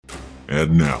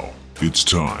And now, it's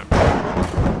time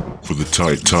for the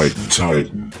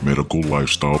Titan Medical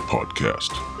Lifestyle Podcast.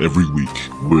 Every week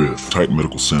with Titan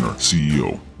Medical Center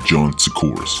CEO John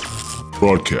Sikoris.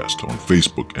 Broadcast on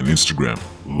Facebook and Instagram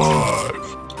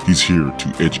live. He's here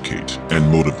to educate and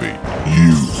motivate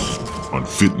you on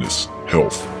fitness,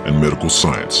 health, and medical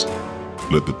science.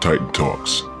 Let the Titan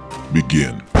Talks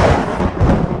begin.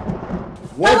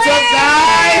 What's up,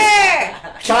 guys?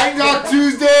 Titan Talk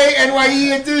Tuesday,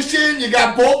 NYE edition. You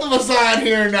got both of us on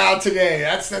here now today.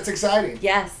 That's exciting.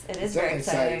 Yes, it is very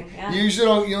exciting. Yeah. You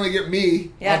usually you only get me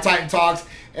on Titan Talks,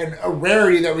 and a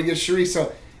rarity that we get Cherise.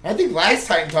 So I think last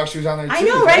Titan Talk she was on there too. I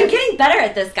know, right? I'm getting better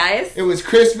at this, guys. It was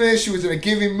Christmas. She was in a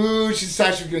giving mood. She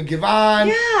decided she was going to give on.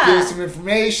 Yeah. Give us some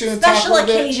information. Special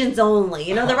occasions only.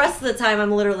 You know, the rest of the time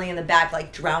I'm literally in the back,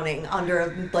 like drowning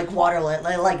under like waterlet,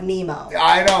 like Nemo.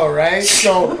 I know, right?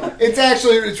 So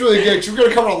it's really good. We're going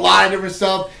to cover a lot of different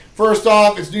stuff. First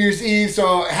off, it's New Year's Eve,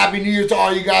 so Happy New Year to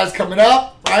all you guys coming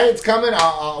up, right? It's coming.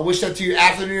 I'll wish that to you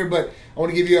after New Year, but I want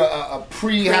to give you a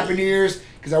pre-Happy New Year's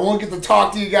because I won't get to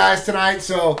talk to you guys tonight.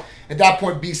 So at that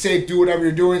point, be safe. Do whatever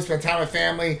you're doing. Spend time with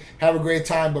family. Have a great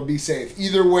time, but be safe.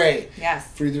 Either way. Yes.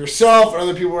 For either yourself or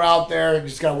other people who are out there, you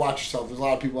just got to watch yourself. There's a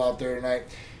lot of people out there tonight.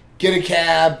 Get a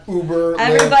cab, Uber,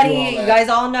 everybody, Lyft, you guys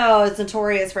all know it's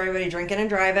notorious for everybody drinking and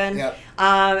driving. Yep.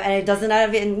 And it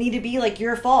doesn't need to be like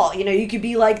your fault. You know, you could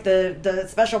be like the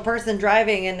special person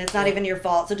driving and it's not even your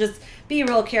fault. So just be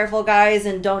real careful, guys,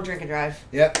 and don't drink and drive.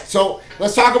 Yep. So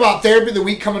let's talk about therapy of the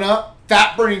week coming up.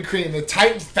 Fat burning cream, the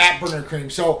Titan fat burner cream.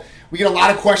 So we get a lot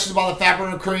of questions about the fat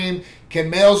burner cream. Can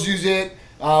males use it?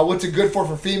 What's it good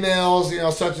for females? You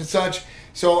know, such and such.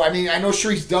 So, I mean, I know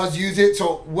Cherise does use it.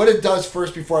 So, what it does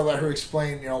first, before I let her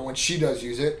explain, you know, when she does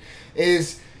use it,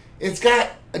 is it's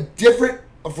got a different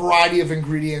variety of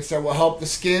ingredients that will help the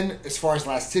skin as far as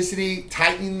elasticity,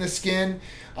 tightening the skin,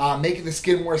 making the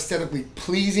skin more aesthetically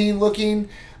pleasing looking.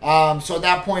 So, at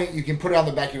that point, you can put it on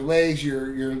the back of your legs,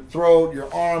 your throat,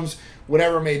 your arms,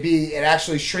 whatever it may be. It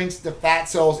actually shrinks the fat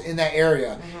cells in that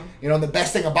area. Mm-hmm. You know, and the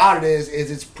best thing about it is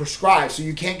it's prescribed. So,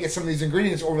 you can't get some of these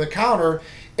ingredients over the counter.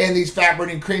 And these fat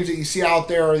burning creams that you see out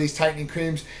there, or these tightening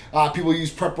creams, people use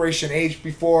Preparation H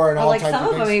before and all like types of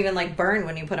things. Some of them even like burn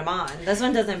when you put them on. This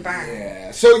one doesn't burn.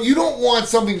 Yeah. So you don't want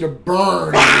something to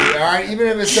burn, all right? Even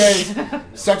if it says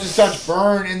such and such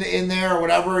burn in there or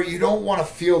whatever, you don't want to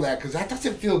feel that because that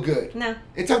doesn't feel good. No.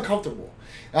 It's uncomfortable.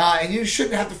 And you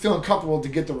shouldn't have to feel uncomfortable to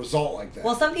get the result like that.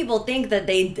 Well, some people think that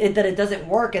it doesn't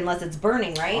work unless it's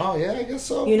burning, right? Oh yeah, I guess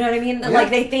so. You know what I mean? Yeah. Like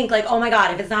they think like, oh my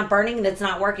god, if it's not burning, it's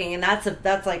not working, and it's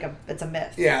a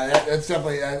myth. Yeah, that's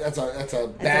definitely that's a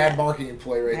bad marketing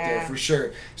play right there for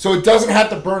sure. So it doesn't have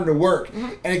to burn to work,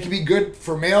 and it can be good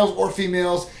for males or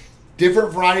females.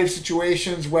 Different variety of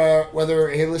situations whether,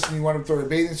 hey, listen, you want to throw a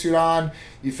bathing suit on,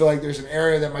 you feel like there's an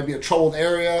area that might be a troubled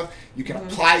area, you can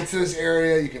apply it to this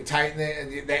area, you can tighten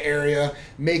that area,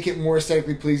 make it more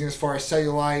aesthetically pleasing as far as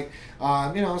cellulite,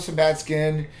 some bad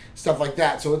skin, stuff like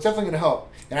that. So it's definitely going to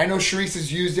help. And I know Cherise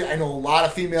has used it. I know a lot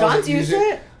of females John's have used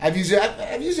it. I've used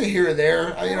it here or there,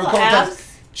 a couple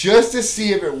times, just to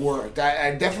see if it worked.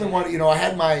 I definitely want to, I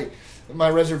had my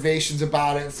reservations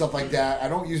about it and stuff like that. I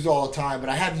don't use it all the time, but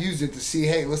I have used it to see,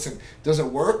 hey, listen, does it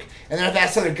work? And then I've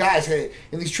asked other guys, hey,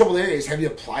 in these troubled areas, have you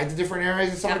applied to different areas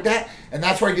and stuff like that? And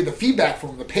that's where I get the feedback from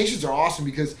them. The patients are awesome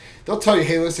because they'll tell you,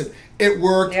 hey, listen, it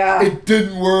worked, it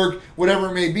didn't work, whatever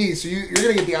it may be. So you're going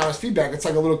to get the honest feedback. It's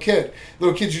like a little kid.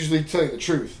 Little kids usually tell you the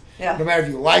truth. Yeah. No matter if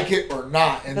you like it or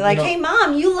not. And, they're like, hey,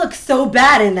 Mom, you look so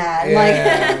bad in that.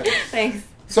 Yeah. Like, thanks.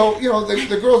 So,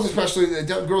 the girls especially,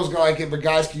 the girls like it, but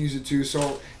guys can use it too.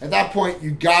 So, at that point,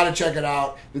 you got to check it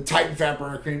out, the Titan Fat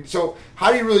Burner Cream. So,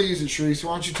 how do you really use it, Cherise?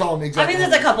 Why don't you tell them exactly? I mean,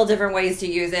 there's a couple different ways to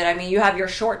use it. I mean, you have your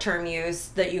short-term use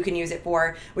that you can use it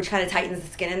for, which kind of tightens the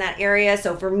skin in that area.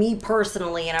 So, for me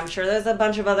personally, and I'm sure there's a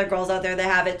bunch of other girls out there that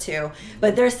have it too,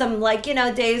 but there's some,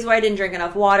 days where I didn't drink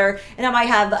enough water, and I might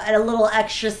have a little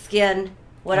extra skin,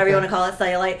 whatever you want to call it,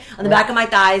 cellulite, on the back of my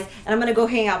thighs, and I'm going to go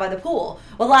hang out by the pool.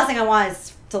 Well, the last thing I want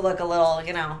is to look a little,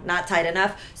 not tight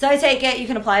enough. So I take it, you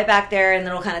can apply it back there, and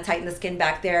then it'll kind of tighten the skin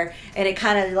back there, and it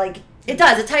kind of it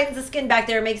does. It tightens the skin back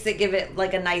there, makes it give it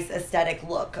like a nice aesthetic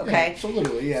look, okay? Yeah, so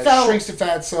literally, it shrinks the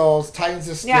fat cells, tightens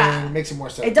the skin, makes it more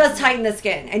aesthetic. It does tighten the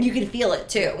skin, and you can feel it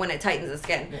too when it tightens the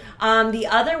skin. Yeah. The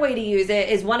other way to use it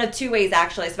is one of two ways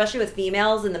actually, especially with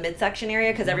females in the midsection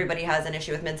area, because everybody has an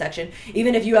issue with midsection.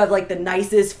 Even if you have the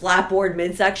nicest flat-board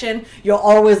midsection, you're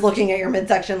always looking at your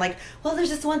midsection like, well, there's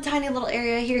just one tiny little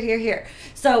area here.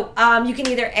 So you can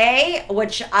either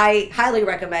which I highly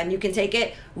recommend, you can take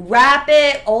it, wrap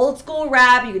it old school normal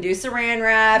wrap. You can do saran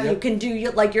wrap. Yep. You can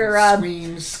do like your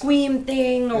Squeams. squeam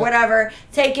thing or Yep. whatever.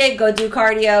 Take it, go do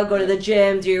cardio, go to the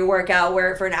gym, do your workout,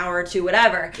 wear it for an hour or two,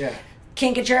 whatever. Yeah.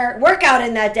 Can't get your workout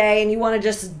in that day, and you want to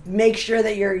just make sure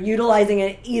that you're utilizing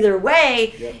it either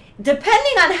way. Yep.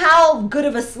 Depending on how good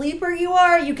of a sleeper you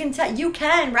are, you can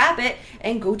wrap it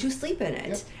and go to sleep in it,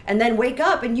 Yep. and then wake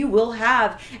up, and you will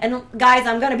have. And guys,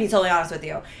 I'm gonna be totally honest with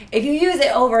you. If you use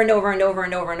it over and over and over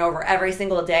and over and over every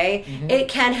single day, it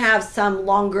can have some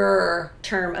longer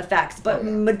term effects, but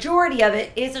majority of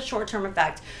it is a short term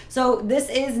effect. So this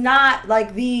is not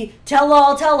like the tell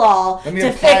all Let me to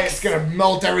apply it, fix. it's gonna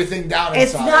melt everything down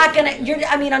It's inside. not gonna.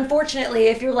 I mean, unfortunately,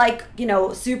 if you're like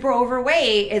super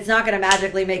overweight, it's not gonna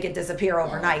magically make it disappear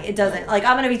overnight. It doesn't. Like,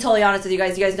 I'm gonna be totally honest with you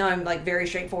guys. You guys know I'm like very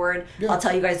straightforward. Yeah. I'll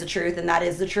tell you guys the truth, and that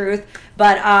is the truth.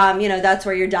 But that's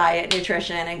where your diet,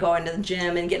 nutrition, and going to the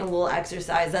gym and getting a little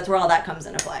exercise. That's where all that comes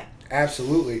into play.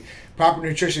 Absolutely. Proper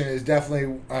nutrition is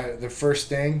definitely the first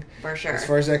thing. For sure. As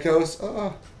far as that goes.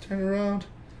 Oh, turn around.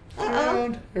 Turn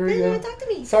around. Here we They go. didn't talk to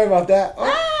me. Sorry about that.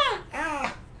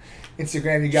 Oh.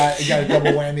 Instagram, you got a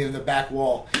double whammy of the back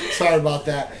wall. Sorry about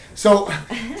that. So,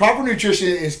 proper nutrition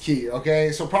is key.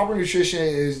 Okay, so proper nutrition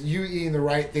is you eating the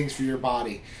right things for your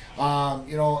body.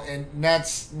 And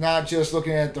that's not just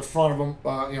looking at the front of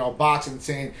a box and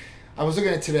saying, I was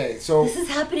looking at today. So This is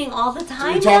happening all the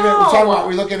time.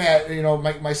 we're looking at,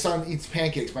 my son eats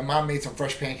pancakes. My mom made some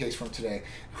fresh pancakes from today.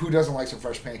 Who doesn't like some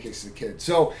fresh pancakes as a kid?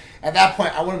 So at that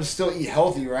point, I want him to still eat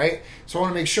healthy, right? So I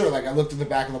want to make sure, like, I looked at the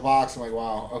back of the box. I'm like,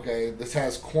 wow, okay, this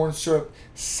has corn syrup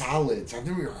solids. I've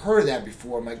never even heard of that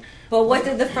before. I'm like, But what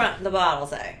did the bottle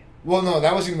say? well, no,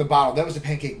 that wasn't even the bottle. That was the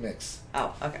pancake mix.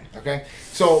 Oh, okay. Okay,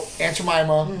 so Aunt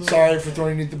Jemima, sorry for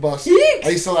throwing you at the bus. Yeeks. I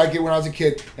used to like it when I was a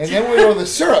kid. And then we go to the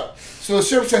syrup. So the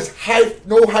syrup says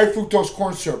no high fructose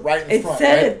corn syrup right in the front,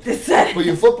 right? It said But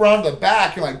you flip around to the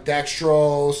back, you're like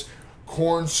dextrose,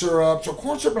 corn syrup. So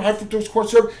corn syrup and high fructose corn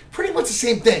syrup, pretty much the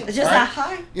same thing. It's just right? a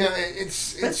high. Yeah,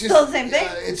 it's But just still the same thing.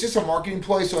 It's just a marketing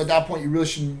play. So at that point, you really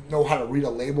should know how to read a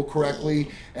label correctly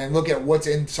and look at what's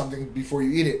in something before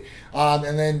you eat it.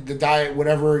 And then the diet,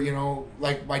 whatever,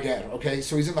 like my dad. Okay,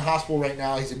 so he's in the hospital right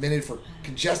now. He's admitted for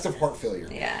congestive heart failure.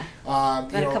 Yeah.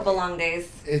 Been a couple long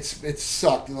days. It's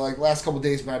sucked. Like last couple of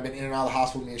days, but I've been in and out of the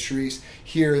hospital, me and Sharice,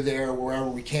 here, there, wherever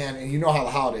we can, and you know how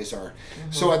the holidays are.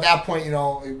 So at that point, we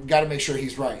got to make sure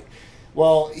he's right.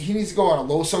 Well, he needs to go on a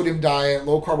low sodium diet,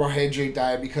 low carbohydrate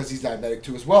diet because he's diabetic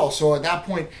too as well. So at that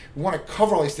point, we want to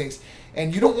cover all these things,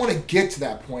 and you don't want to get to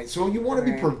that point. So you want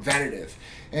to be preventative,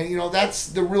 and that's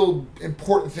the real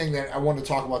important thing that I wanted to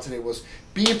talk about today was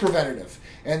being preventative.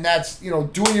 And that's,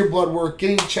 doing your blood work,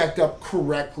 getting checked up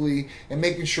correctly, and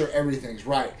making sure everything's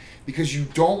right. Because you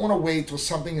don't want to wait till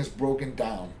something is broken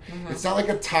down. It's not like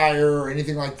a tire or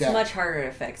anything like that. It's much harder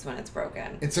to fix when it's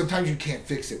broken. And sometimes you can't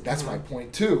fix it. That's my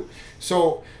point, too.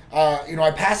 So,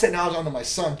 I pass that knowledge on to my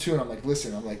son, too. And I'm like,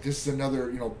 listen, this is another,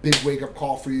 big wake-up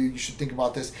call for you. You should think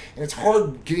about this. And it's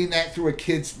hard getting that through a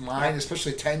kid's mind,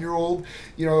 especially a 10-year-old.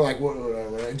 Like,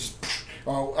 whatever. And just...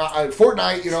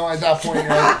 Fortnite, at that point,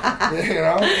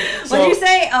 So, what'd you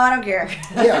say? Oh, I don't care.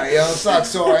 Yeah, it sucks.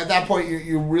 So at that point,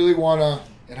 you really want to,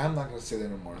 and I'm not going to say that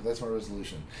anymore. That's my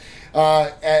resolution.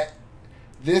 At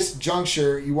this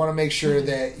juncture, you want to make sure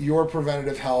that your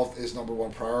preventative health is number one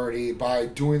priority by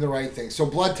doing the right thing. So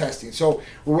blood testing. So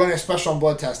we're running a special on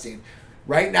blood testing.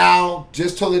 Right now,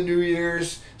 just till the New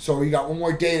Year's, so you got one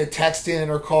more day to text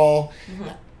in or call.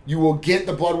 You will get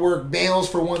the blood work, males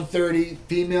for $130,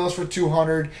 females for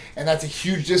 $200, and that's a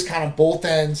huge discount on both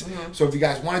ends. So if you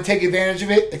guys want to take advantage of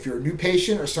it, if you're a new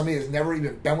patient or somebody that's never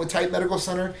even been with Titan Medical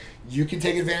Center, you can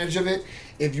take advantage of it.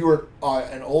 If you're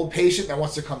an old patient that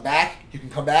wants to come back, you can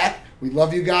come back. We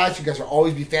love you guys. You guys will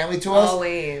always be family to us.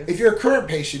 Always. If you're a current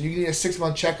patient, you need a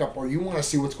 6-month checkup, or you want to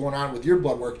see what's going on with your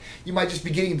blood work, you might just be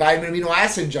getting vitamin amino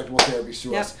acid injectable therapies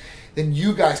through us. Then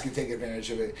you guys can take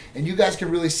advantage of it. And you guys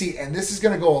can really see, and this is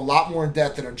going to go a lot more in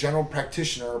depth than a general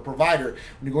practitioner or provider.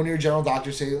 When you go to your general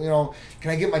doctor, say,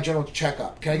 can I get my general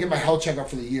checkup? Can I get my health checkup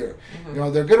for the year?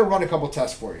 They're going to run a couple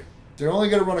tests for you. They're only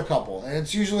going to run a couple. And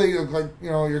it's usually like,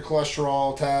 your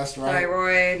cholesterol test, right?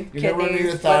 Thyroid, You're never kidneys,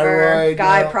 gonna get thyroid, liver,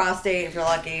 guy, prostate, if you're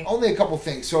lucky. Only a couple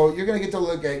things. So you're going to get to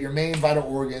look at your main vital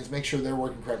organs, make sure they're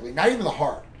working correctly. Not even the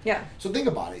heart. Yeah. So think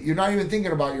about it. You're not even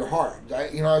thinking about your heart.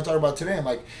 I was talking about today. I'm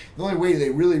like, the only way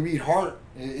they really read heart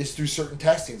is through certain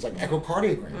testings, like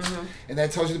echocardiograms, and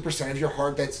that tells you the percentage of your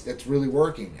heart that's really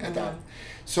working at that.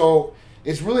 So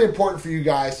it's really important for you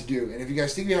guys to do. And if you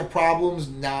guys think you have problems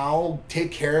now,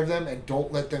 take care of them and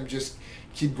don't let them just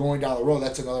keep going down the road.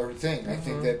 That's another thing. I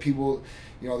think that people,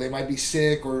 they might be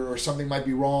sick or something might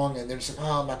be wrong, and they're just like,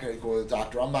 I'm not going to go to the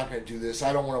doctor. I'm not going to do this.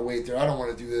 I don't want to wait there. I don't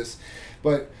want to do this.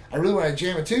 But I really want to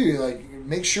jam it to you. Like,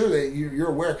 make sure that you're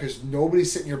aware, because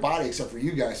nobody's sitting in your body except for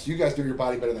you guys. You guys know your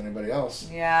body better than anybody else.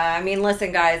 Yeah, I mean,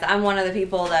 listen, guys, I'm one of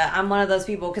those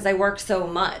people because I work so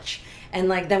much. And,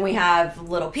 like, then we have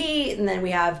Little Pete, and then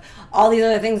we have all these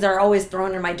other things that are always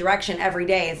thrown in my direction every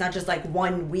day. It's not just, like,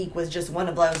 one week was just one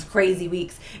of those crazy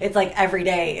weeks. It's, like, every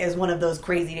day is one of those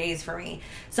crazy days for me.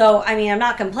 So, I mean, I'm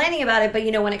not complaining about it, but,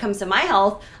 when it comes to my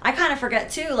health, I kind of forget,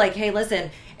 too. Like, hey, listen,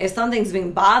 if something's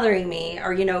been bothering me,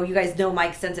 or, you guys know my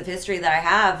extensive history that I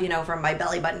have, from my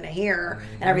belly button to here,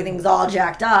 and everything's all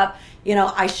jacked up,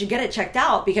 I should get it checked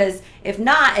out, because if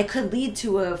not, it could lead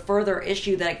to a further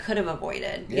issue that I could have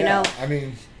avoided, I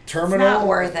mean, terminal. It's not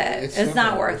worth it. It's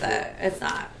not worth it. It's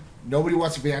not. Nobody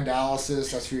wants to be on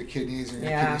dialysis. That's for your kidneys, and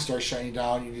your Yeah. kidneys start shutting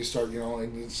down. You need to start,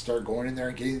 and you start going in there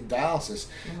and getting dialysis.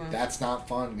 That's not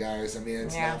fun, guys. I mean,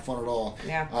 it's not fun at all.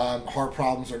 Yeah. Heart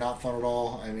problems are not fun at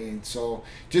all. I mean, so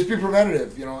just be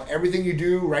preventative. Everything you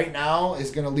do right now is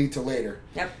going to lead to later.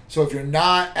 Yep. So if you're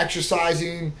not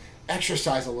exercising,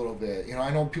 exercise a little bit.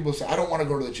 I know people say, I don't want to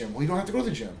go to the gym. Well, you don't have to go to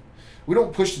the gym. We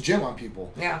don't push the gym on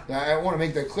people. Yeah. I want to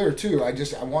make that clear, too. I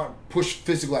want to push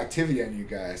physical activity on you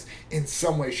guys in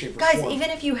some way, shape, or form. Guys, even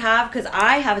if you have, because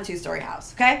I have a 2-story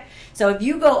house, okay? So if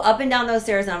you go up and down those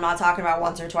stairs, and I'm not talking about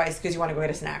once or twice because you want to go get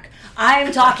a snack.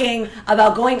 I'm talking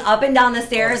about going up and down the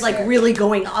stairs, like really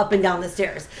going up and down the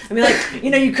stairs. I mean, like,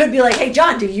 you could be like, hey,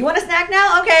 John, do you want a snack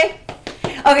now? Okay.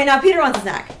 Okay, now Peter wants a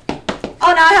snack.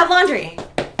 Oh, now I have laundry.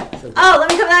 Oh,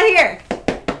 let me come down here.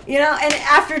 And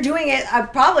after doing it,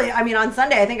 on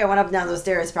Sunday, I think I went up and down those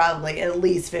stairs probably at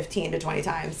least 15 to 20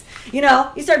 times. You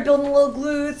start building little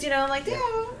glutes, I'm like, damn,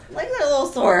 like they're a little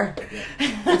sore.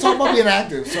 It's all about being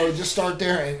active. So just start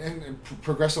there and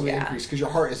progressively increase, because your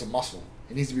heart is a muscle.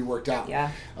 It needs to be worked out. Yeah.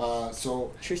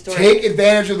 So true story. Take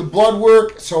advantage of the blood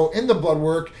work. So in the blood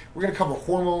work, we're going to cover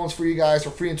hormones for you guys, or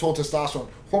free and total testosterone.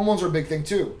 Hormones are a big thing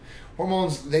too.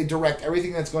 Hormones, they direct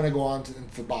everything that's going to go on into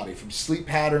the body, from sleep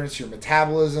patterns to your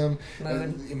metabolism,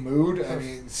 mood. I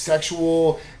mean,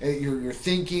 sexual, your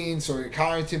thinking, so your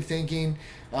cognitive thinking.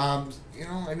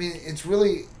 It's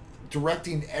really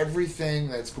directing everything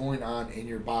that's going on in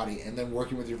your body, and then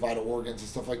working with your vital organs and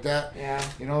stuff like that.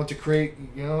 Yeah. To create,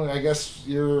 I guess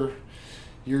your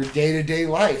day-to-day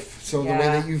life. So the way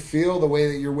that you feel, the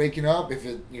way that you're waking up, if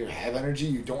you have energy,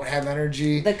 you don't have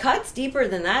energy. The cut's deeper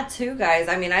than that too, guys.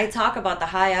 I mean, I talk about the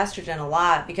high estrogen a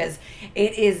lot, because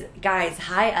it is, guys,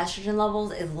 high estrogen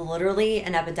levels is literally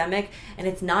an epidemic, and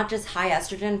it's not just high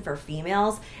estrogen for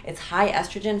females, it's high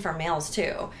estrogen for males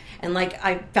too. And like,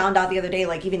 I found out the other day,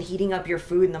 like, even heating up your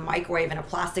food in the microwave in a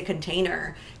plastic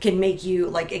container can make you,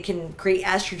 like, it can create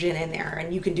estrogen in there,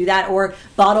 and you can do that. Or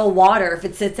bottled water, if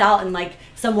it sits out in like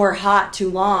somewhere hot too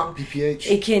long, BPH.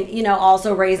 It can,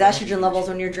 also raise estrogen levels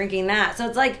when you're drinking that. So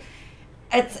it's like,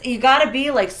 you got to be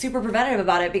like super preventative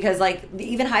about it, because like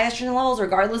even high estrogen levels,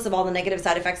 regardless of all the negative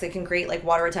side effects it can create, like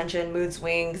water retention, mood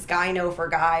swings, gyno for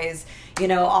guys,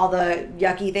 all the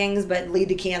yucky things, but lead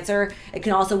to cancer. It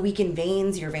can also weaken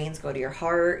veins. Your veins go to your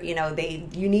heart.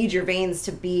 You need your veins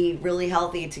to be really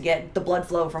healthy to get the blood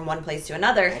flow from one place to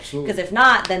another. Absolutely. Because if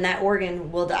not, then that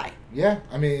organ will die. Yeah,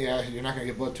 I mean, you're not going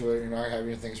to get blood to it. You're not going to have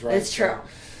your things right. It's true.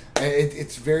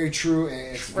 It's very true,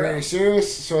 and it's very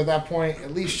serious. So at that point,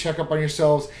 at least check up on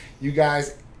yourselves. You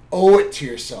guys owe it to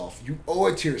yourself. You owe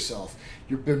it to yourself.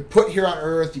 You've been put here on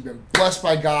earth. You've been blessed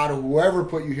by God, or whoever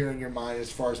put you here in your mind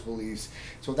as far as beliefs.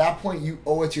 So at that point, you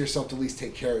owe it to yourself to at least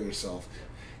take care of yourself.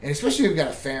 And especially if you've got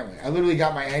a family. I literally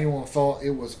got my annual and felt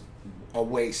it was a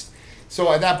waste. So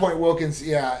at that point, Wilkins,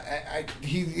 he got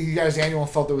his annual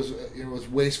and felt it was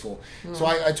wasteful. So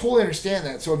I totally understand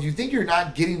that. So if you think you're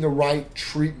not getting the right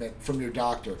treatment from your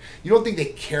doctor, you don't think they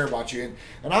care about you.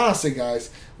 And honestly, guys,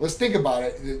 let's think about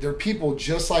it. They're people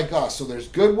just like us. So there's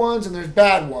good ones and there's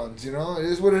bad ones. It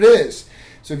is what it is.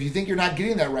 So if you think you're not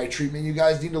getting that right treatment, you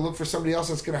guys need to look for somebody else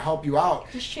that's going to help you out.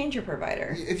 Just change your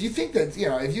provider. If you think that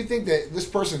this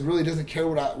person really doesn't care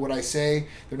what I say,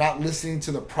 they're not listening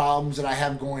to the problems that I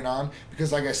have going on,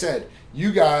 because like I said,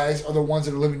 you guys are the ones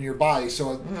that are living in your body,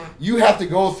 so you have to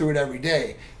go through it every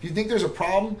day. If you think there's a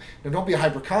problem, then don't be a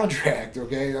hypochondriac,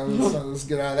 okay? Let's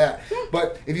get out of that.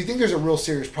 But if you think there's a real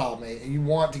serious problem, and you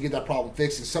want to get that problem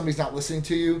fixed, and somebody's not listening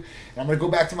to you, and I'm going to go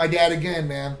back to my dad again,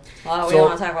 man. Oh, we don't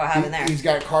want to talk about what happened there. He's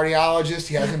got a cardiologist.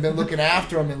 He hasn't been looking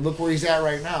after him, and look where he's at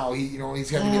right now. He's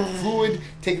having to get fluid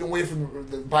taken away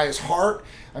by his heart.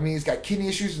 I mean, he's got kidney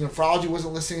issues. Nephrology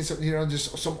wasn't listening. So,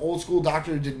 just some old school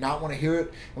doctor did not want to hear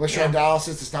it. Unless you're on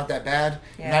dialysis, it's not that bad.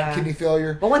 Yeah. Not kidney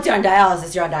failure. But once you're on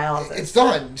dialysis, you're on dialysis. It's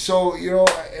done. So,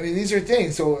 I mean, these are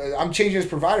things. So I'm changing his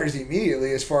providers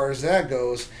immediately as far as that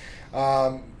goes.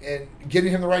 And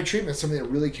getting him the right treatment is something that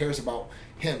really cares about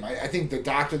him. I think the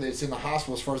doctor that's in the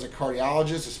hospital, as far as a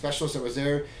cardiologist, a specialist that was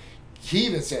there, he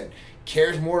even said,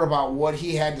 cares more about what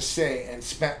he had to say and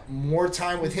spent more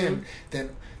time with him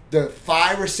than the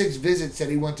 5 or 6 visits that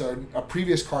he went to a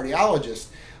previous cardiologist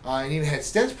and even had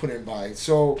stents put in by.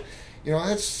 So,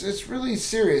 it's really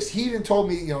serious. He even told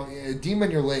me, edema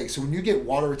in your legs. So when you get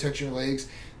water retention in your legs,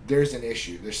 there's an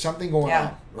issue. There's something going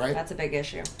on, right? That's a big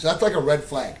issue. So that's like a red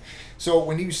flag. So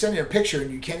when you send me a picture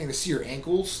and you can't even see your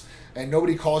ankles and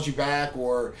nobody calls you back,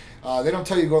 or they don't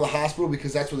tell you to go to the hospital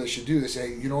because that's what they should do. They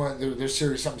say, you know what, there's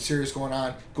something serious going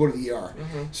on, go to the ER.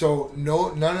 So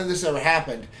none of this ever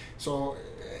happened. So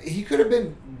it could have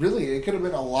been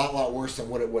a lot worse than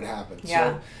what it would happen.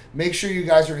 Yeah. So make sure you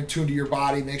guys are in tune to your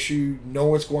body. Make sure you know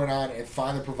what's going on and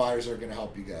find the providers that are going to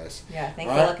help you guys. Yeah, thank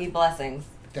the lucky blessings.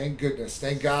 Thank goodness.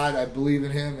 Thank God. I believe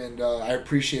in him, and I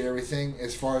appreciate everything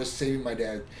as far as saving my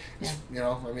dad. Yeah.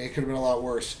 I mean, it could have been a lot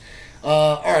worse.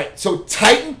 All right, so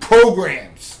Titan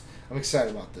Programs. I'm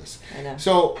excited about this. I know.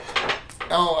 So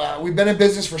we've been in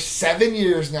business for 7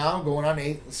 years now, going on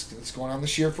 8. It's going on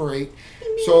this year for 8.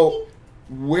 So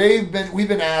we've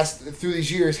been asked through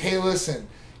these years, hey, listen,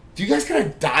 do you guys got a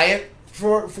diet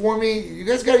for me? You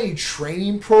guys got any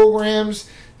training programs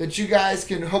that you guys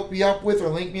can hook me up with or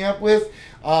link me up with?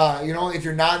 If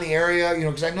you're not in the area,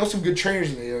 because I know some good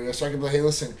trainers in the area, so I can be like, hey,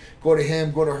 listen, go to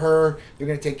him, go to her. They're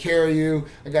going to take care of you.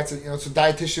 I got some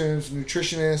dietitians,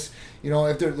 nutritionists,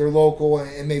 if they're local,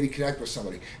 and maybe connect with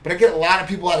somebody. But I get a lot of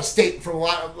people out of state, from a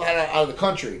lot out of the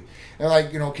country. And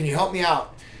like, can you help me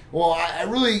out? Well, I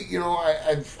really,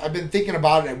 I've been thinking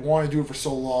about it. I want to do it for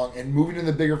so long. And moving to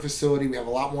the bigger facility, we have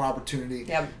a lot more opportunity.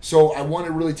 Yep. So I want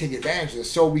to really take advantage of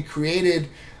this. So we created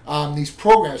these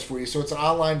programs for you. So it's an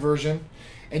online version.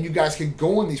 And you guys can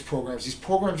go in these programs. These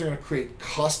programs are going to create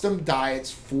custom diets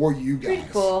for you guys.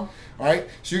 Pretty cool. All right?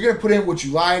 So you're going to put in what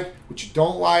you like, what you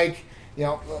don't like. Okay,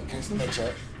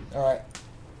 all right.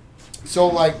 So,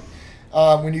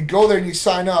 when you go there and you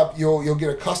sign up, you'll get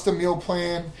a custom meal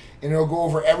plan, and it'll go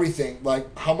over everything,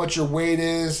 like how much your weight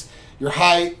is, your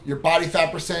height, your body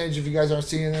fat percentage, if you guys aren't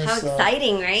seeing this. How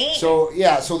exciting, right? So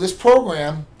this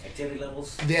program... Activity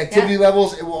levels. The activity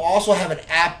levels, it will also have an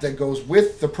app that goes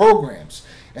with the programs.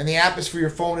 And the app is for your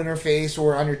phone interface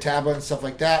or on your tablet and stuff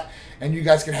like that. And you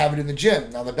guys can have it in the gym.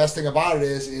 Now, the best thing about it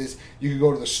is you can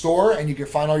go to the store and you can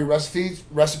find all your recipes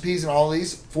and all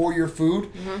these for your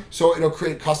food. So it'll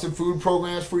create custom food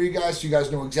programs for you guys, so you guys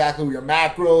know exactly what your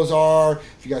macros are.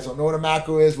 If you guys don't know what a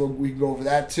macro is, we can go over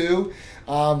that too.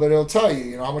 But it'll tell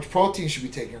you, how much protein you should be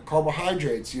taking, your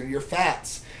carbohydrates, your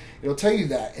fats. It'll tell you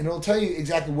that, and it'll tell you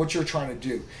exactly what you're trying to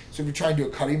do. So if you're trying to do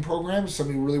a cutting program,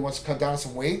 somebody who really wants to cut down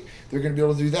some weight, they're going to be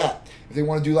able to do that. If they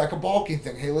want to do like a bulking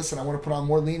thing, hey, listen, I want to put on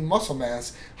more lean muscle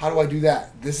mass. How do I do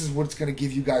that? This is what's going to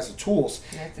give you guys the tools.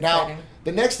 That's now, exciting.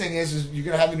 The next thing is you're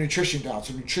going to have the nutrition down.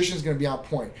 So nutrition is going to be on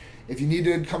point. If you need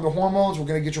to come to hormones, we're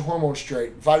going to get your hormones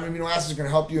straight. Vitamin amino acids are going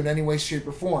to help you in any way, shape,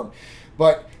 or form.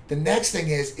 But the next thing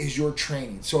is your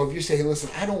training. So if you say, hey, listen,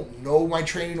 I don't know my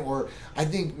training, or I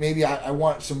think maybe I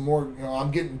want some more,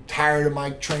 I'm getting tired of my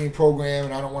training program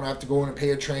and I don't want to have to go in and pay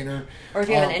a trainer. Or if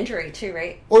you have an injury too,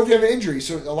 right? Or if you have an injury.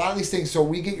 So a lot of these things, so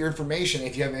we get your information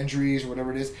if you have injuries or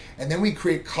whatever it is, and then we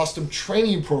create custom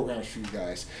training programs for you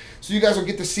guys. So you guys will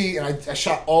get to see, and I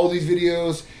shot all these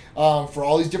videos for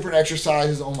all these different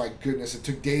exercises. Oh my goodness, it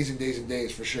took days and days and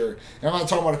days for sure. And I'm not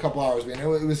talking about a couple hours, man. It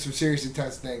was some serious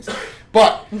intense things.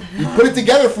 But we put it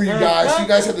together for you guys. So you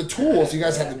guys have the tools. You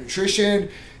guys have the nutrition.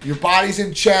 Your body's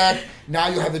in check. Now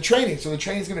you'll have the training. So the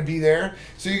training's going to be there.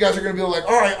 So you guys are going to be like,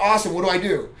 all right, awesome. What do I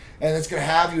do? And it's going to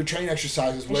have your training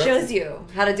exercises. It shows you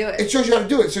how to do it. It shows you how to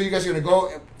do it. So you guys are going to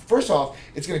go. First off,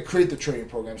 it's going to create the training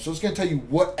program. So it's going to tell you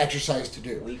what exercise to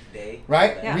do. Weekday.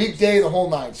 Right? Yeah. Weekday, the whole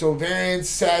nine. So variance,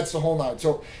 sets, the whole nine.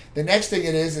 So the next thing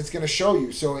it's going to show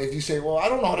you. So if you say, well, I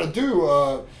don't know how to do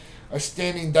a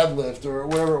standing deadlift or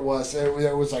whatever it was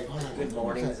like, oh, Good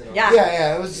mornings. And all Yeah.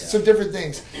 Yeah, it was some different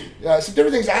things. Some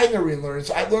different things I had never even learned.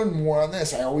 So I learned more on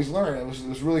this. I always learn. It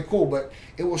was really cool. But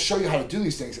it will show you how to do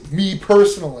these things. Me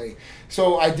personally.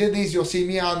 So I did these. You'll see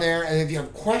me on there. And if you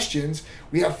have questions,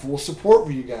 we have full support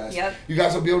for you guys. Yep. You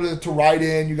guys will be able to write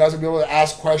in. You guys will be able to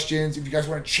ask questions. If you guys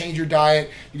want to change your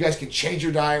diet, you guys can change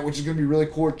your diet, which is going to be really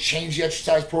cool. Change the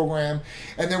exercise program.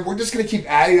 And then we're just going to keep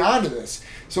adding on to this.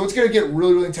 So it's going to get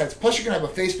really, really intense. Plus, you're going to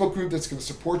have a Facebook group that's going to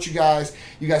support you guys.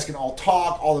 You guys can all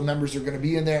talk. All the members are going to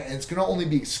be in there, and it's going to only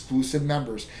be exclusive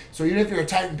members. So even if you're a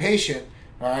Titan patient,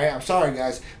 all right, I'm sorry,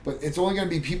 guys, but it's only going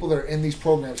to be people that are in these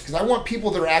programs because I want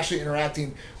people that are actually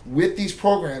interacting with these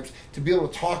programs to be able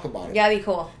to talk about it. Yeah, that'd be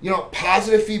cool. You know,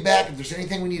 positive feedback. If there's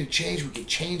anything we need to change, we can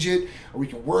change it, or we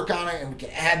can work on it, and we can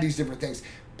add these different things.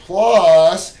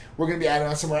 Plus, we're going to be adding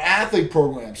on some of our athlete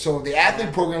programs. So the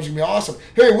athlete programs are going to be awesome.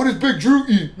 Hey, what does Big Drew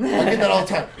eat? I get that all the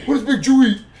time. What does Big Drew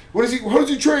eat? What does he? How does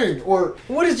he train? Or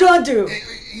what does John do?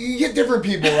 You get different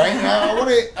people, right? I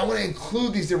want to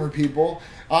include these different people,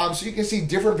 so you can see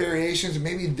different variations, and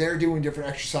maybe they're doing different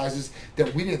exercises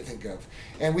that we didn't think of.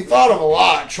 And we thought of a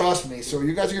lot, trust me. So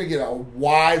you guys are going to get a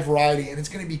wide variety, and it's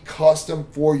going to be custom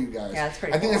for you guys. Yeah, that's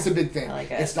pretty I think cool. that's the big thing. I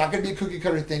like it. It's not going to be a cookie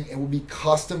cutter thing. It will be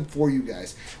custom for you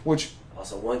guys, which...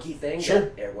 Also, one key thing Sure.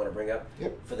 that Eric want to bring up,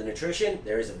 Yep. for the nutrition,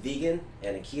 there is a vegan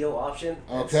and a keto option.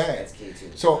 Okay. That's key too.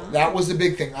 So that was the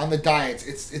big thing on the diets.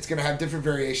 It's going to have different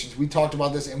variations. We talked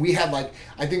about this, and we had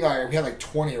we had like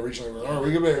 20 originally. We're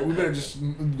like, we better just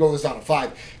go this down to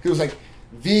 5. It was like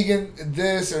vegan,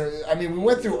 this, we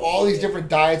went through all these different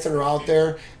diets that are out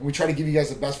there, and we try to give you guys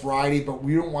the best variety, but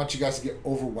we don't want you guys to get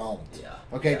overwhelmed. Yeah.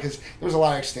 Okay, because there's a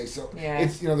lot of extra things. So Yeah.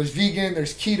 it's there's vegan,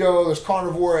 there's keto, there's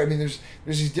carnivore. There's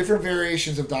these different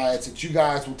variations of diets that you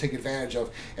guys will take advantage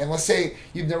of. And let's say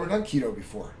you've never done keto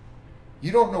before.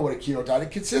 You don't know what a keto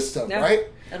diet consists of, No, right?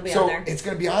 it'll be so on there. it's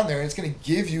going to be on there, and it's going to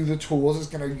give you the tools. It's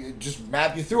going to just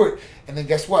map you through it. And then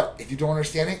guess what? If you don't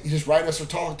understand it, you just write us or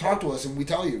talk to us, and we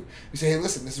tell you. We say, hey,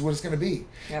 listen, this is what it's going to be.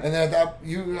 Yep. And then at that,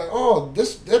 you're like, oh,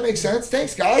 that makes sense.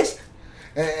 Thanks, guys.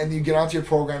 And you get onto your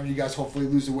program, and you guys hopefully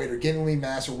lose the weight or gain lean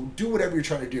mass or do whatever you're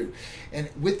trying to do. And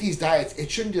with these diets,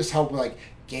 it shouldn't just help with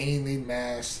gaining lean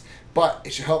mass, but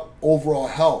it should help overall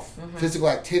health, physical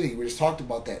activity. We just talked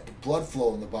about that, the blood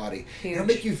flow in the body. Huge. It'll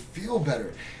make you feel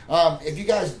better. If you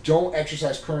guys don't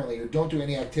exercise currently or don't do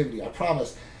any activity, I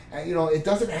promise, it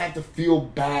doesn't have to feel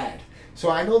bad. So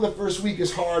I know the first week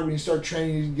is hard when you start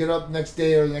training. You get up the next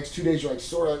day or the next 2 days, you're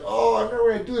oh, I'm never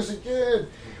going to do this again.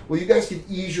 Well, you guys can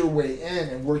ease your way in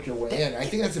and work your way in. I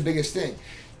think that's the biggest thing.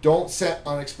 Don't set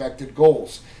unexpected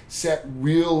goals. Set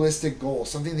realistic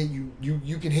goals, something that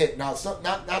you can hit. Now, it's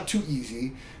not too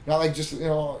easy. Not like just,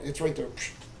 it's right there.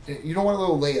 You don't want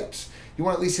little layups. You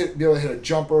want to at least be able to hit a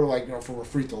jumper, from a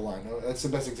free throw line. That's the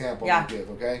best example I can give,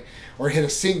 okay? Or hit a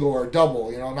single or a double,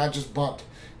 not just bunt,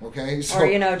 okay? So,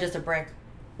 Or, just a brick.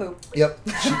 Boop. Yep.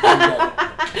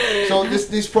 So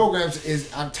these programs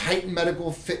is on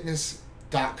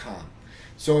TitanMedicalFitness.com.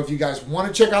 So if you guys want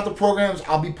to check out the programs,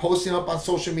 I'll be posting up on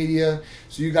social media,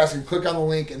 so you guys can click on the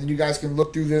link, and then you guys can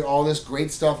look through all this great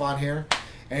stuff on here.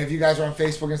 And if you guys are on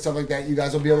Facebook and stuff like that, you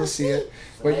guys will be able to see it.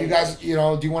 But you guys, do you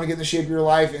want to get in the shape of your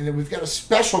life? And then we've got a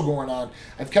special going on.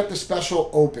 I've kept the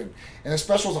special open. And the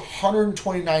special is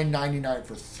 $129.99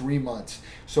 for 3 months.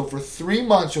 So for 3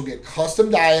 months, you'll get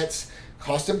custom diets,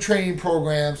 custom training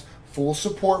programs, full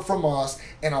support from us,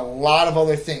 and a lot of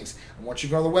other things. And once you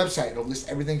go on the website, it'll list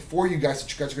everything for you guys that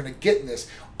you guys are going to get in this,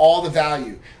 all the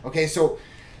value. Okay, so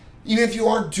even if you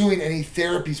aren't doing any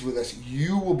therapies with us,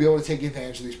 you will be able to take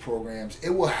advantage of these programs. It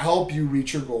will help you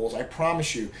reach your goals, I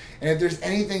promise you. And if there's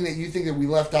anything that you think that we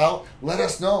left out, let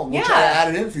us know. We'll try to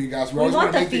add it in for you guys. We always want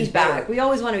wanna the make things feedback. better. We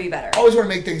always want to be better. Always want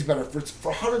to make things better.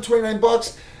 For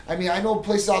 $129, I know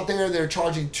places out there that are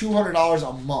charging $200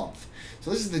 a month.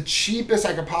 So this is the cheapest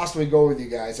I could possibly go with you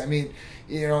guys.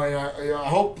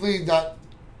 Hopefully not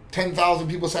 10,000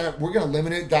 people sign up. We're going to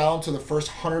limit it down to the first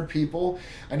 100 people.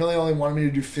 I know they only wanted me to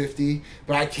do 50,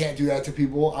 but I can't do that to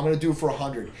people. I'm going to do it for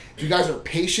 100. If you guys are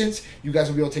patient, you guys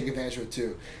will be able to take advantage of it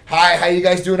too. Hi, how you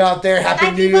guys doing out there? Happy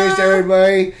New Year's to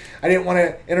everybody. I didn't want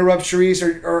to interrupt Sharice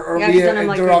or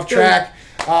throw her off track.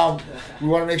 We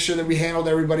want to make sure that we handled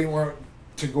everybody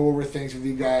to go over things with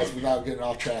you guys without getting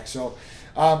off track. So,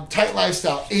 Tight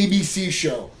Lifestyle, ABC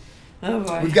show. Oh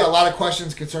boy. We've got a lot of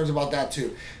questions, concerns about that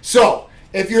too. So,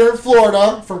 if you're in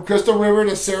Florida, from Crystal River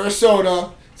to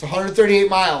Sarasota, it's 138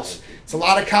 miles. It's a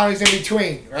lot of counties in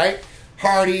between, right?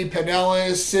 Hardy,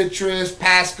 Pinellas, Citrus,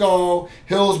 Pasco,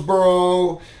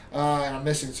 Hillsborough, and I'm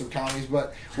missing some counties,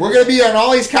 but we're going to be on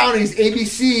all these counties,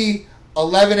 ABC,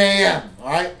 11 a.m., all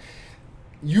right?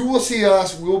 You will see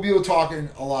us. We will be able to talk in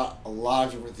a lot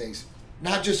of different things.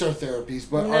 Not just our therapies,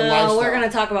 but our lifestyle. We're going to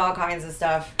talk about all kinds of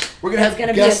stuff. We're going to have It's going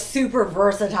to be a super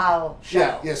versatile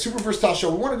show. Yeah, super versatile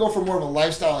show. We want to go for more of a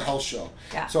lifestyle and health show.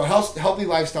 Yeah. So a healthy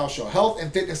lifestyle show, health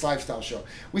and fitness lifestyle show.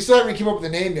 We still haven't come up with a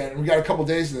name yet, and we got a couple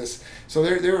days of this. So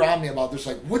they're on me about this,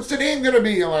 like, what's the name going to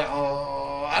be? I'm like,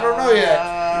 I don't know yet.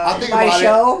 I'll think about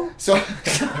show? it. So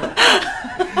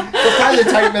So probably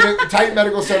the Titan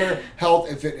Medical Center Health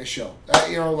and Fitness Show.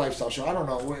 Lifestyle show. I don't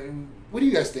know. What do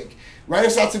you guys think? Write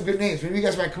us out some good names. Maybe you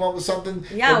guys might come up with something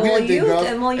that we didn't think of.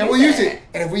 And we'll use it.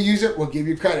 And if we use it, we'll give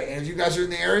you credit. And if you guys are in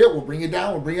the area, we'll bring it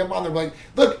down. We'll bring it up on there. Like,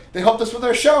 look, they helped us with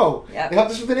our show. Yep. They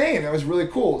helped us with the name. That was really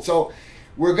cool. So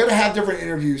we're going to have different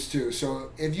interviews too.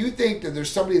 So if you think that there's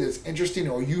somebody that's interesting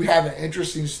or you have an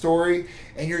interesting story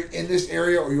and you're in this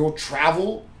area or you'll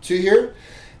travel to here,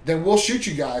 then we'll shoot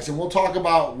you guys and we'll talk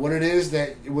about what it is that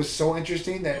it was so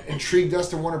interesting that intrigued us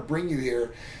to want to bring you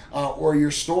here, or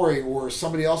your story or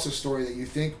somebody else's story that you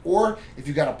think, or if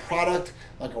you got a product,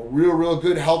 like a real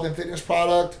good health and fitness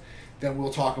product, then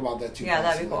we'll talk about that too. Yeah,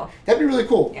 that'd be cool. That'd be really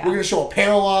cool. Yeah. We're going to show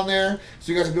apparel on there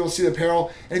so you guys will be able to see the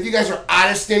apparel. And if you guys are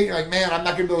out of state, you're like, man, I'm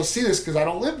not going to be able to see this because I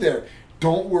don't live there.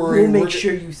 Don't worry. We'll make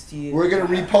sure you see it. We're going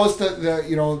to repost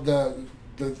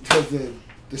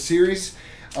the series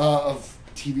of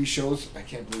TV shows. I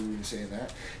can't believe we're even saying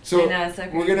that. So I know, it's so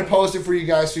we're going to post it for you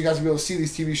guys so you guys will be able to see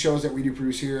these TV shows that we do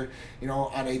produce here,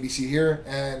 on ABC here.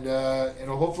 And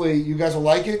hopefully you guys will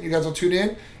like it. You guys will tune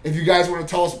in. If you guys want to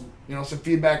tell us, some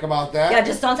feedback about that. Yeah,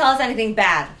 just don't tell us anything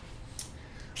bad.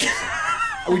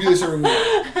 We do this every week.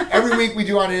 Every week we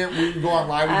do we go on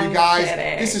live with you guys.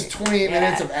 Kidding. This is 28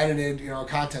 minutes of edited,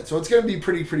 content. So it's going to be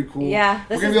pretty cool. Yeah,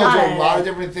 we're going to be able to do a lot of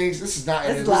different things. This is not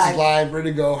edited. This is live,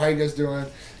 ready to go. How you guys doing?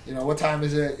 What time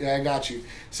is it? Yeah, I got you.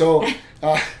 So,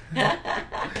 so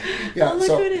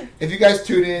if you guys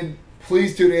tune in,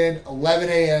 please tune in 11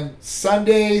 a.m.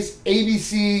 Sundays,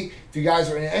 ABC. If you guys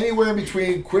are anywhere in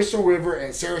between Crystal River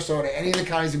and Sarasota, any of the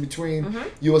counties in between,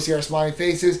 you will see our smiling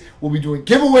faces. We'll be doing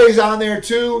giveaways on there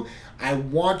too. I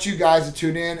want you guys to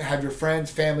tune in, have your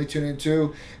friends, family tune in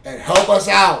too, and help us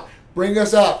out. Bring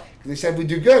us up. They said if we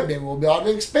do good, maybe we'll be able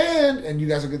to expand, and you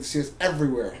guys will get to see us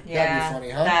everywhere. Yeah, that'd be funny,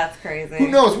 huh? That's crazy. Who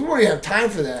knows? We won't even have time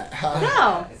for that.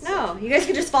 No. You guys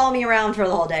can just follow me around for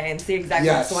the whole day and see exactly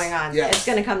what's going on. Yes. It's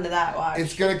going to come to that, watch.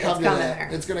 It's going to come to that. There.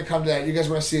 It's going to come to that. You guys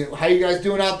want to see it. How you guys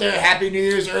doing out there? Happy New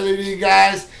Year's early to you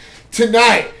guys.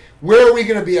 Tonight, where are we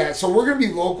going to be at? So we're going to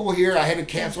be local here. I had to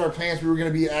cancel our plans. We were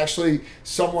going to be actually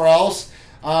somewhere else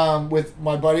with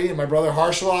my buddy and my brother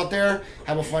Harshal out there.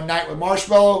 Have a fun night with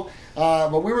Marshmallow.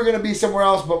 But we were going to be somewhere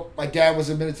else, but my dad was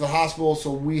admitted to the hospital,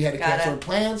 so we had to cancel our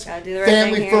plans. Gotta do the right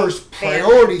Family thing here. first.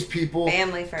 Priorities, people.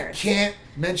 Family first. Can't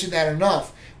mention that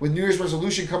enough. With New Year's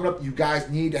resolution coming up, you guys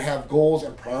need to have goals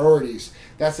and priorities.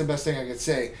 That's the best thing I could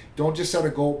say. Don't just set a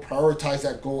goal, prioritize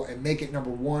that goal, and make it number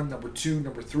 1, number 2,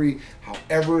 number 3.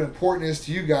 However important it is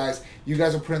to you guys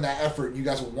will put in that effort, and you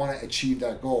guys will want to achieve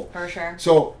that goal. For sure.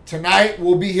 So tonight,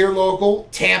 we'll be here local,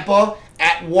 Tampa,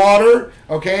 at Water,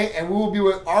 okay? And we will be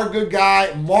with our good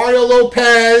guy, Mario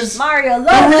Lopez. Mario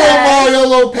The real Mario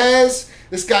Lopez.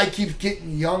 This guy keeps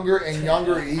getting younger and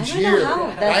younger each year.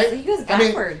 Right? He goes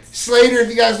backwards. Slater, if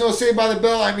you guys know Saved by the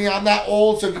Bell, I'm not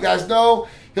old, so if you guys know,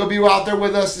 he'll be out there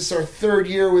with us. This is our 3rd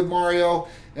year with Mario,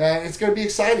 and it's going to be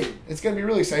exciting. It's going to be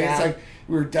really exciting. Yeah. It's like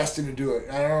we were destined to do it.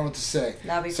 I don't know what to say.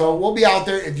 That'd be so cool. we'll be out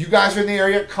there. If you guys are in the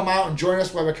area, come out and join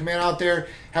us. We'll have a command out there,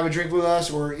 have a drink with us,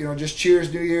 or just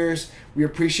cheers New Year's. We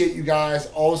appreciate you guys,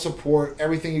 all the support,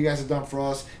 everything you guys have done for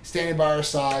us, standing by our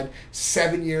side.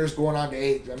 7 years going on to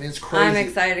 8. It's crazy. I'm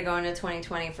excited to go into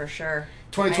 2020 for sure.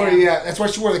 2020, yeah. That's why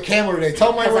she wore the camo today. Tell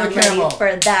them why you wore the camo. I'm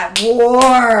ready for that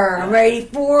war. I'm ready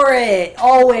for it.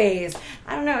 Always.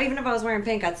 I don't know. Even if I was wearing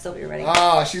pink, I'd still be ready.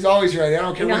 She's always ready. I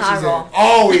don't care You know what how she's I roll. in.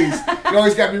 Always. You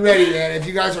always got to be ready, man. If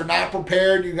you guys are not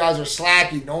prepared, you guys are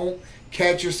slacky. Don't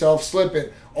catch yourself slipping.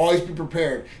 Always be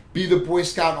prepared. Be the Boy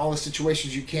Scout in all the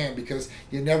situations you can, because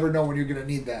you never know when you're going to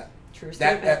need that. True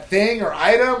statement. That thing or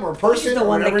item or person He's the or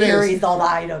one that whatever it is. carries all the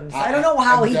items. I don't know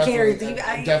how he carries it.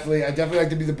 I definitely like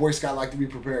to be the Boy Scout. Like to be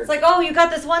prepared. It's like, oh, you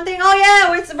got this one thing? Oh,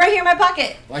 yeah, it's right here in my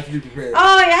pocket. Like to be prepared.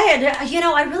 Oh, yeah,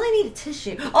 I really need a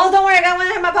tissue. Oh, don't worry, I got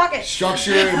one in my pocket.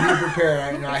 Structure and be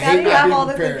prepared. I hate not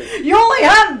being prepared. You only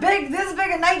have this big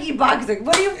a Nike box. Like,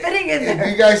 what are you fitting in there?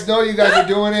 If you guys know you guys are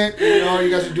doing it, you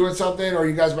guys are doing something, or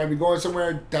you guys might be going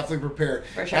somewhere, definitely prepare.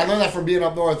 For sure. And I learned that from being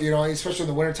up north, especially in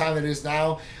the wintertime that it is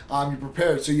now, you're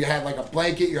prepared. So you had like a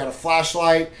blanket, you had a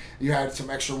flashlight, you had some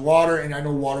extra water, and I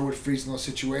know water would freeze in those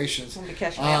situations. Won't be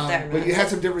catching me up there, but man. you had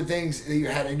some different things that you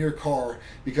had in your car,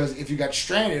 because if you got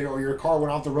stranded or your car went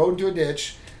off the road into a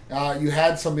ditch, you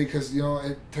had somebody, because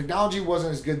technology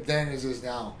wasn't as good then as it is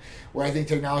now. Where I think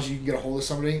technology, you can get a hold of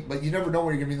somebody, but you never know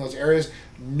when you're going to be in those areas.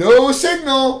 No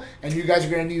signal, and you guys are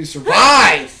going to need to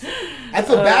survive. I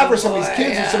feel bad for some of these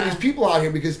kids and some of these people out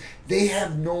here, because they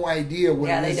have no idea what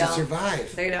it is to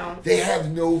survive. They don't. They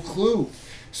have no clue.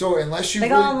 So unless you They're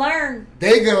going to learn.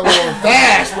 They're going to learn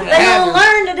fast. They're going to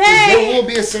learn today. There will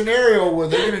be a scenario where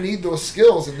they're going to need those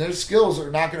skills, and their skills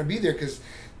are not going to be there because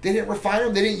They didn't refine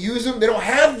them. They didn't use them. They don't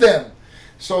have them.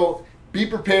 So be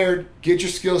prepared. Get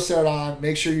your skill set on.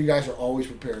 Make sure you guys are always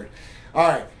prepared. All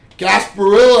right.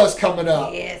 Gasparilla is coming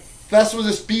up. Yes. Festival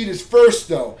of Speed is first,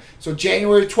 though. So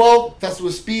January 12th, Festival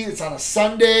of Speed. It's on a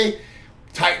Sunday.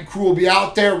 Titan crew will be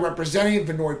out there representing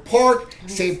Vinoy Park,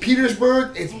 St.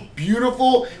 Petersburg. It's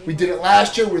beautiful. We did it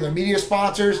last year. We're the media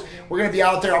sponsors. We're going to be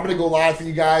out there. I'm going to go live for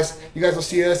you guys. You guys will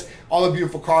see us. All the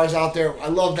beautiful cars out there. I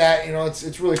love that. You know,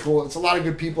 it's really cool. It's a lot of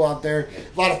good people out there.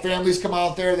 A lot of families come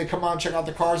out there. They come out and check out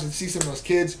the cars and see some of those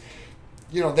kids.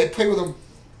 You know, they play with them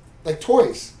like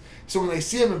toys. So when they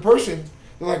see them in person,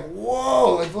 they're like,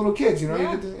 whoa, like little kids, you know?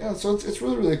 Yeah. You get to, so it's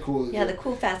really, really cool. Yeah, the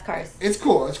cool fast cars. It's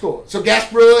cool. It's cool. So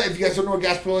Gasparilla, if you guys don't know what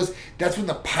Gasparilla is, that's when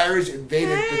the Pirates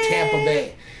invaded the Tampa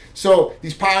Bay. So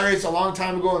these Pirates, a long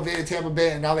time ago, invaded Tampa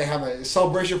Bay, and now they have a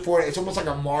celebration for it. It's almost like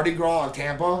a Mardi Gras of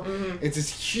Tampa. Mm-hmm. It's this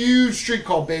huge street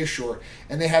called Bayshore,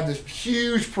 and they have this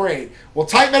huge parade. Well,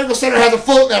 Titan Medical Center has a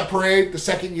float in that parade the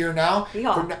second year now.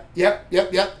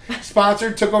 Yep.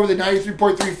 Sponsored, took over the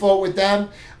 93.3 float with them.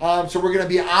 So we're going to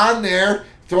be on there,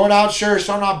 throwing out shirts,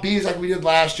 throwing out beads like we did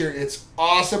last year. It's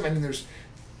awesome. I mean, there's,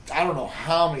 I don't know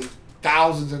how many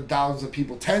thousands and thousands of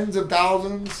people, tens of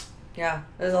thousands. Yeah,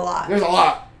 there's a lot. There's a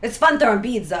lot. It's fun throwing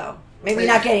beads, though. Maybe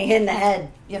not getting hit in the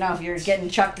head. You know, if you're getting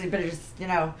chucked, you better just,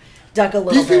 duck a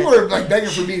little These bit. people are like begging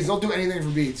for beads. They'll do anything for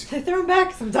beads. They throw them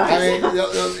back sometimes. I mean,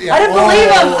 yeah. I didn't believe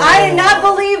him. I did not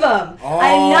believe him.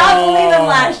 I did not believe him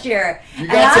last year. You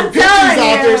got some pitchers out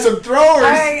there, some throwers.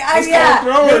 Yeah,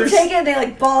 throwers. they take it, they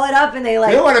like ball it up, and they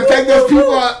like. They want to peg those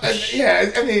people up.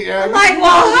 Yeah, I mean. I'm like,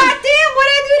 well, hot damn, what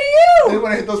did I do to you? They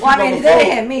want to hit those people. Well, I mean, on they the didn't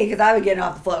float. hit me because I was getting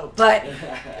off the float, but.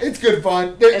 It's good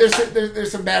fun.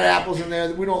 There's some bad apples in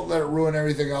there. We don't let it ruin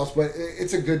everything else, but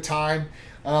it's a good time.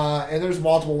 And there's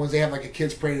multiple ones. They have like a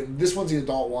kids parade. This one's the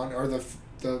adult one, or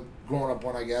the grown up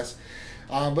one, I guess.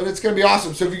 But it's going to be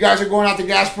awesome. So if you guys are going out to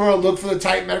Gasparilla, look for the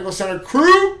Titan Medical Center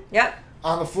crew. Yep.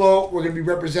 On the float. We're going to be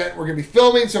representing. We're going to be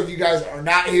filming. So if you guys are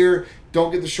not here,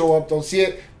 don't get to show up. Don't see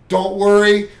it. Don't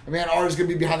worry. Man, Art's going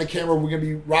to be behind the camera. We're going to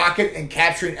be rocking and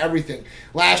capturing everything.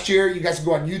 Last year, you guys can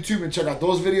go on YouTube and check out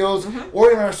those videos,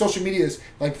 or even our social medias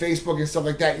like Facebook and stuff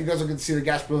like that. You guys will get to see the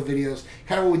Gasparilla videos.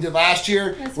 Kind of what we did last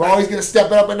year. We're always going to step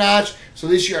it up a notch. So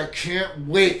this year, I can't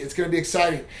wait. It's going to be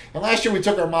exciting. And last year, we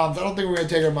took our moms. I don't think we're going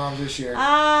to take our moms this year.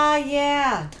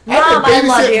 Yeah. Mom, I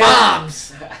love you.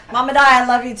 Moms. Mom and I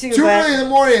love you too. Too early in the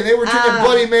morning. They were drinking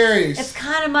Bloody Marys. It's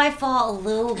kind of my fault a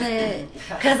little bit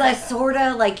because I sort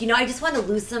of I just wanted to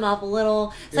loosen them up a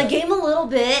little. So I gave them a little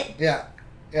bit. Yeah.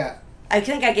 I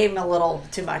think I gave them a little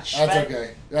too much. That's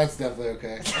okay. That's definitely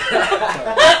okay.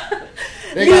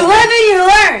 You live and you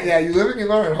learn. Yeah, you live and you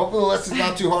learn. Hopefully the lesson's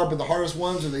not too hard, but the hardest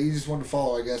ones are the easiest one to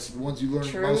follow, I guess. The ones you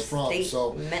learn the most from.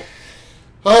 So,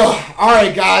 all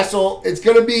right, guys. So it's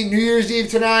going to be New Year's Eve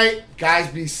tonight.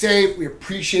 Guys, be safe. We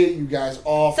appreciate you guys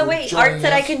all for wait, joining Art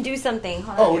said us. I can do something.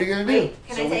 Hold Oh, on. what are you going to do? Wait,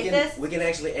 can I take this? We can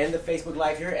actually end the Facebook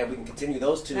Live here, and we can continue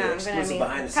those two exclusive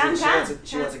behind the scenes.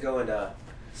 She wants to go and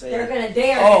say. They're gonna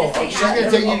dare. Oh, say she's hi. going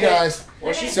to take you guys.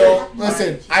 Well, she's So,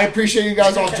 listen, I appreciate you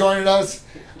guys all joining us.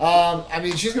 I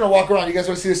mean, she's going to walk around. You guys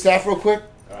want to see the staff real quick?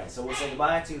 All right, so we'll say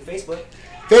goodbye to Facebook.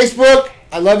 Facebook,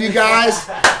 I love you guys.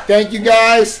 Thank you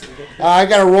guys. I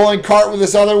got a rolling cart with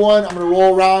this other one. I'm going to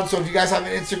roll around. So if you guys have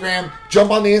an Instagram,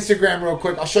 jump on the Instagram real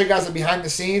quick. I'll show you guys the behind the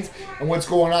scenes and what's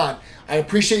going on. I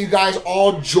appreciate you guys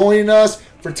all joining us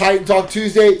for Titan Talk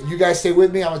Tuesday. You guys stay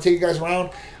with me. I'm going to take you guys around.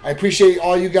 I appreciate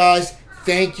all you guys.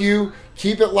 Thank you.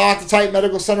 Keep it locked to Titan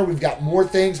Medical Center. We've got more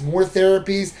things, more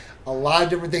therapies, a lot of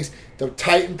different things. The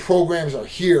Titan programs are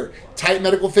here.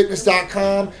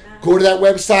 TitanMedicalFitness.com. Go to that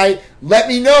website. Let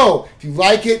me know if you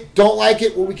like it, don't like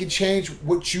it, what we can change,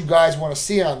 what you guys want to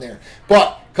see on there.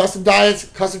 But custom diets,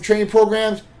 custom training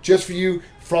programs, just for you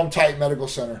from Titan Medical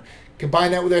Center.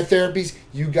 Combine that with our therapies,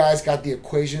 you guys got the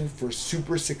equation for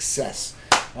super success.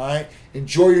 All right?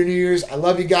 Enjoy your New Year's. I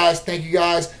love you guys. Thank you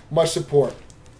guys. Much support.